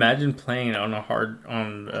 Imagine playing on 20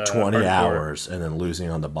 hardcore. hours and then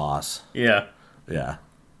losing on the boss. Yeah. Yeah.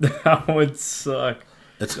 That would suck.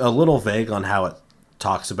 It's a little vague on how it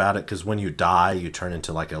talks about it, because when you die, you turn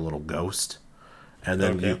into like a little ghost. And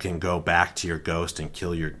then you can go back to your ghost and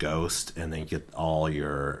kill your ghost and then get all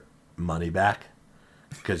your money back,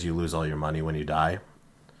 because you lose all your money when you die.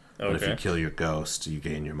 But if you kill your ghost, you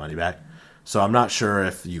gain your money back. So I'm not sure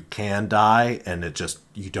if you can die and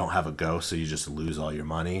you don't have a ghost, so you just lose all your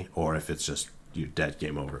money, or if it's just you dead,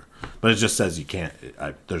 game over. But it just says you can't.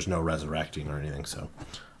 There's no resurrecting or anything, so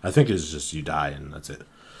I think it's just you die and that's it.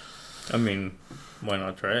 I mean, why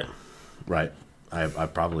not try it? Right. I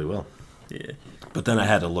probably will. Yeah. But then I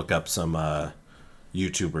had to look up some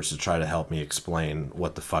YouTubers to try to help me explain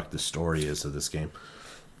what the fuck the story is of this game.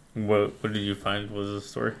 What did you find was the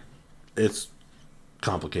story? It's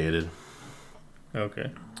complicated.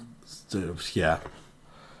 Okay. Yeah.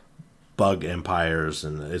 Bug empires,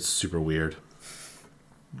 and it's super weird.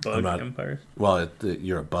 Bug empires? Well,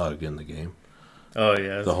 you're a bug in the game. Oh,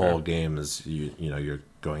 yeah. The whole game is, you're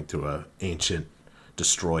going through a ancient,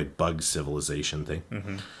 destroyed bug civilization thing.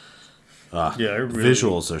 Mm-hmm.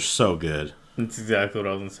 Visuals are so good. That's exactly what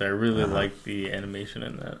I was going to say. I really like the animation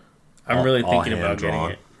in that. I'm really thinking about getting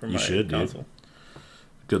it for my console. Dude.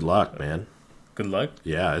 Good luck, man. Good luck?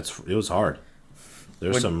 Yeah, it was hard.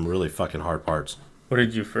 There's some really fucking hard parts. What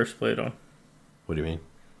did you first play it on? What do you mean?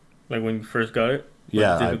 Like when you first got it?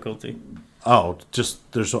 Yeah. Difficulty?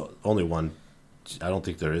 There's only one. I don't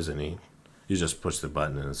think there is any. You just push the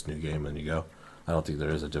button and it's new game and you go. I don't think there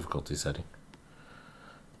is a difficulty setting.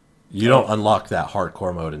 You don't unlock that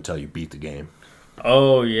hardcore mode until you beat the game.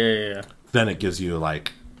 Oh, yeah. Then it gives you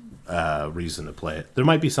like reason to play it. There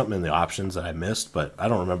might be something in the options that I missed, but I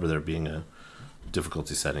don't remember there being a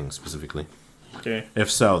difficulty setting specifically. Okay. If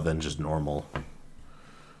so, then just normal,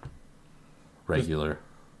 regular.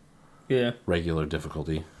 Yeah. Regular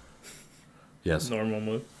difficulty. Yes. Normal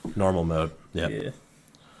mode. Yep. Yeah.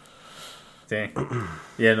 Dang.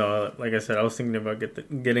 Yeah, no, like I said, I was thinking about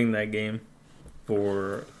getting that game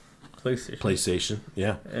for PlayStation. PlayStation,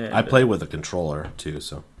 yeah. And I play with a controller, too,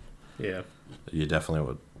 so. Yeah. You definitely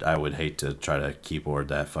would. I would hate to try to keyboard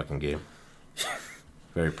that fucking game.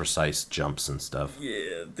 Very precise jumps and stuff.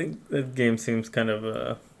 Yeah, I think that game seems kind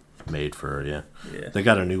of made for yeah. They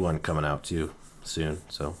got a new one coming out too soon.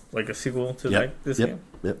 So like a sequel to this yep. game.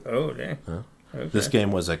 Yep. Oh dang. Okay. This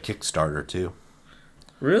game was a Kickstarter too.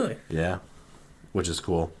 Really? Yeah, which is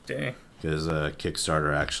cool. Dang. Because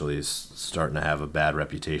Kickstarter actually is starting to have a bad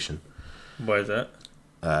reputation. Why is that?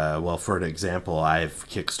 Well, for an example, I've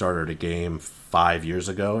Kickstarted a game 5 years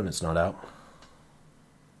ago and it's not out.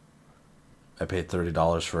 I paid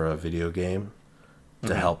 $30 for a video game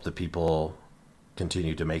to help the people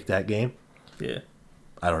continue to make that game. Yeah.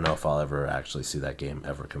 I don't know if I'll ever actually see that game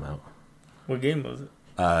ever come out. What game was it?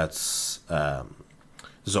 There's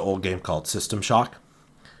an old game called System Shock,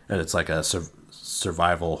 and it's like a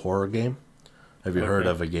survival horror game. Have you heard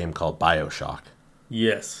of a game called BioShock?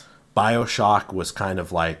 Yes. BioShock was kind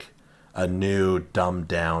of like a new,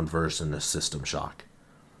 dumbed-down version of System Shock.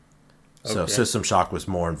 So System Shock was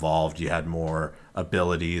more involved. You had more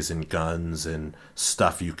abilities and guns and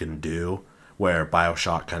stuff you can do, where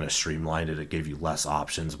BioShock kind of streamlined it. It gave you less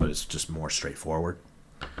options, but it's just more straightforward.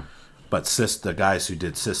 But the guys who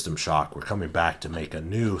did System Shock were coming back to make a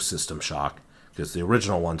new System Shock, because the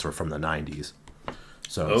original ones were from the 90s.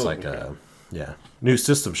 So it's like a new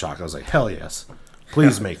System Shock. I was like, hell yes.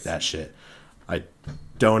 Please make that shit. I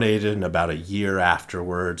donated, and about a year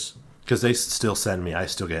afterwards, because they still send me, I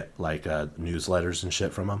still get like newsletters and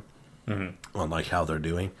shit from them on like how they're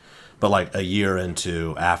doing. But like a year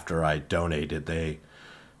after I donated, they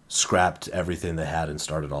scrapped everything they had and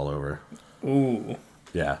started all over. Ooh.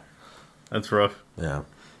 Yeah. That's rough. Yeah.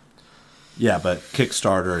 Yeah, but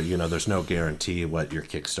Kickstarter, there's no guarantee what you're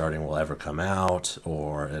kickstarting will ever come out,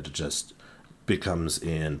 or it just becomes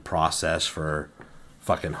in process for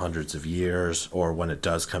fucking hundreds of years, or when it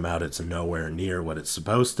does come out, it's nowhere near what it's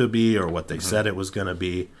supposed to be or what they said it was going to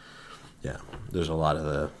be. Yeah, there's a lot of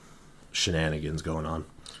the shenanigans going on.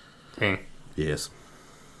 Dang. Yes.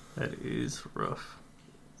 That is rough.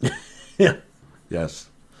 Yeah. Yes.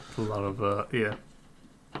 A lot of, yeah.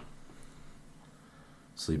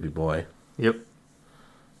 Sleepy boy. Yep.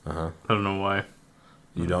 Uh-huh. I don't know why.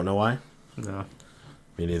 You don't know why? No.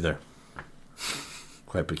 Me neither.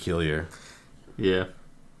 Quite peculiar. Yeah.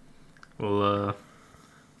 Well,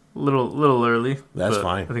 little early. That's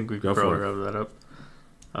fine. I think we can probably wrap that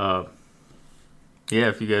up. Yeah,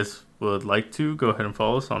 if you guys would like to, go ahead and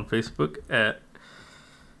follow us on Facebook at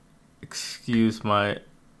Excuse My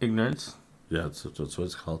Ignorance. Yeah, that's what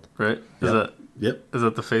it's called. Right? Yep. Is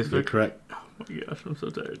that the Facebook? You're correct. Oh my gosh, I'm so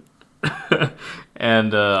tired.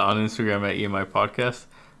 And on Instagram at EMI Podcast.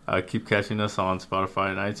 Keep catching us on Spotify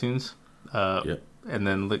and iTunes. Yep. And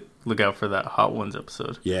then look out for that Hot Ones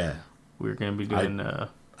episode. Yeah. We're going to be doing...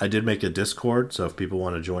 I did make a Discord, so if people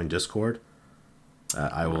want to join Discord,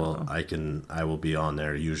 I will be on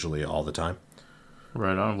there usually all the time.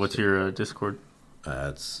 Right on. What's your Discord?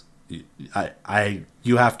 You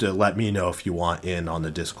have to let me know if you want in on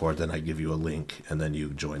the Discord, then I give you a link, and then you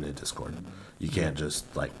join the Discord. You can't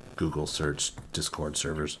just, like, Google search Discord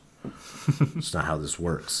servers. It's not how this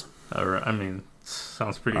works. All right. I mean,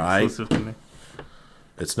 sounds pretty exclusive to me.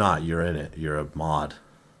 It's not. You're in it. You're a mod.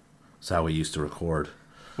 That's how we used to record.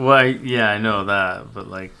 Well, I know that, but,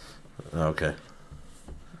 like... Okay.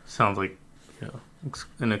 Sounds like,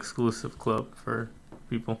 an exclusive club for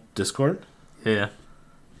people. Discord? Yeah.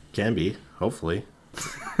 Can be, hopefully.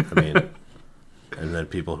 I mean, and then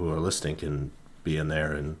people who are listening can be in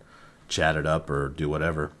there and chat it up or do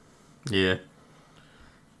whatever. Yeah.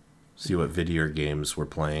 See what video games we're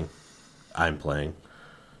playing. I'm playing.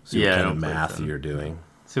 See what kind of math you're doing.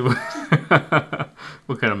 See what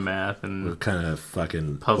kind of math and what kind of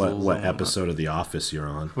fucking puzzles. What episode of The Office you're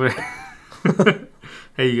on.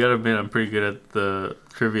 Hey, you gotta admit I'm pretty good at the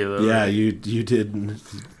trivia though. Yeah, right? you did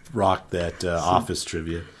rock that Office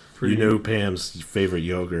trivia. You know Pam's favorite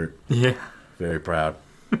yogurt. Yeah. Very proud.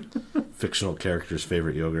 Fictional character's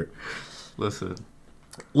favorite yogurt. Listen.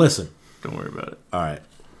 Don't worry about it. All right.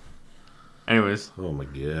 Anyways. Oh my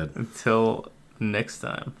god. Until next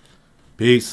time. Peace.